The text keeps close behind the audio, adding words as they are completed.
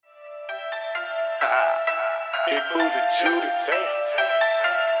Big booty Judy.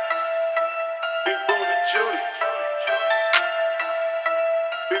 Big booty Judy.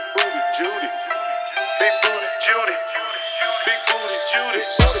 Big booty Judy. Big booty Judy. Big booty Judy.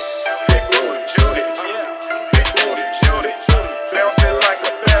 Big booty Judy. Big booty Judy. Bouncing like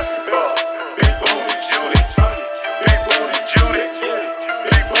a basketball. Big booty Judy. Big booty Judy.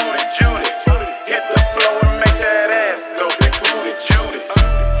 Big booty Judy. Hit the floor and make that ass go. Big booty Judy.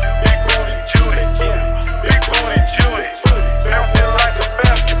 Big booty Judy. Big booty Judy. Bouncing like a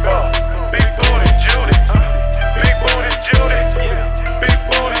basketball. Big booty Judy. Big booty Judy. Big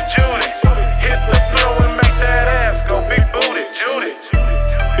booty Judy. Hit the floor and make that ass go. Big booty Judy.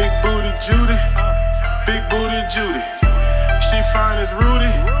 Big booty Judy. Big booty Judy. She fine as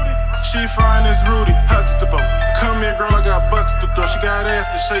Rudy. She fine as Rudy Huxtable. Come here, girl, I got bucks to throw. She got ass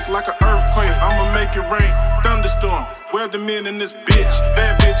to shake like an earthquake. I'ma make it rain, thunderstorm. Weatherman in this bitch.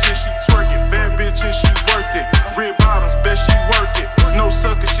 Bad bitch and she twerk it. Bad bitch and she worked it. Red bottoms, bet she work it. No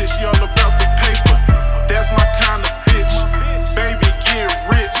sucker shit, she all about the paper. That's my kind of bitch. Baby, get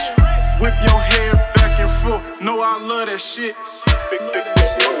rich. Whip your hair back and forth. Know I love that shit. Big booty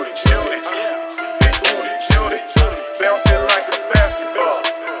Judy. Big booty Judy. Bouncing like a basketball.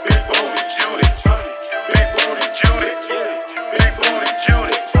 Big booty Judy. Big booty Judy. Big booty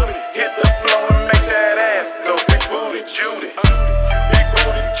Judy. Hit the floor and make that ass go. Big booty Judy. Big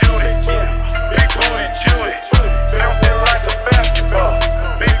booty Judy. Big booty Judy. Bouncing like a basketball.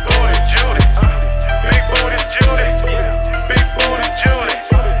 Big booty Judy. Big booty Judy. Big booty Judy.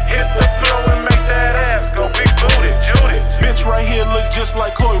 Hit the floor and make that ass go. Big booty Judy. Bitch right here look just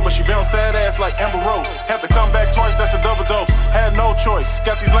like Chloe, but she bounced that ass like Amber Rose. Had to come back twice, that's a double dose. Had no choice,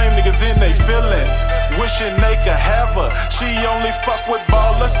 got these lame niggas in they feelings. Wishing they could have her. She only fuck with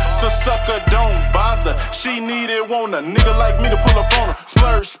ballers, so sucker don't bother. She needed, want a nigga like me to pull up on her.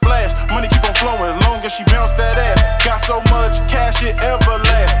 Splurge, splash, money keep on flowing. Long as she bounce that ass, got so much cash it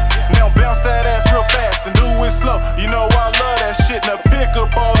everlast. Now bounce that ass real fast and do it slow. You know I love that shit. Now pick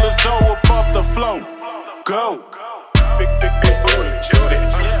up all this dough up off the floor. Go. Big booty Judy.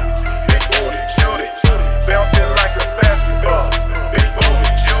 Big booty Judy. Bouncing like a basketball.